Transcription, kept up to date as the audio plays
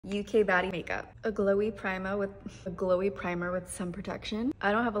UK Baddie makeup. A glowy primer with sun protection.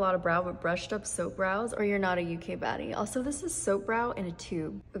 I don't have a lot of brow, but brushed up soap brows, or you're not a UK Baddie. Also, this is soap brow in a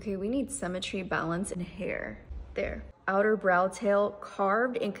tube. Okay, we need symmetry, balance, and hair. There. Outer brow tail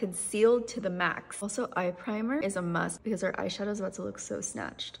carved and concealed to the max. Also, eye primer is a must because our eyeshadow is about to look so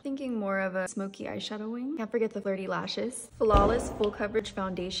snatched. Thinking more of a smoky eyeshadowing. Can't forget the flirty lashes. Flawless full coverage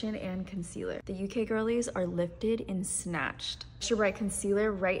foundation and concealer. The UK girlies are lifted and snatched. Extra bright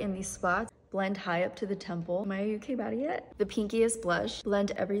concealer right in these spots. Blend high up to the temple. Am I a UK Baddie yet? The pinkiest blush.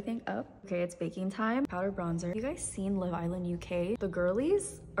 Blend everything up. Okay, it's baking time. Powder bronzer. You guys seen Love Island UK? The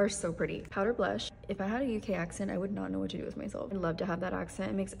girlies are so pretty. Powder blush. If I had a UK accent, I would not know what to do with myself. I'd love to have that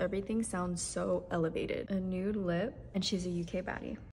accent. It makes everything sound so elevated. A nude lip, and she's a UK Baddie.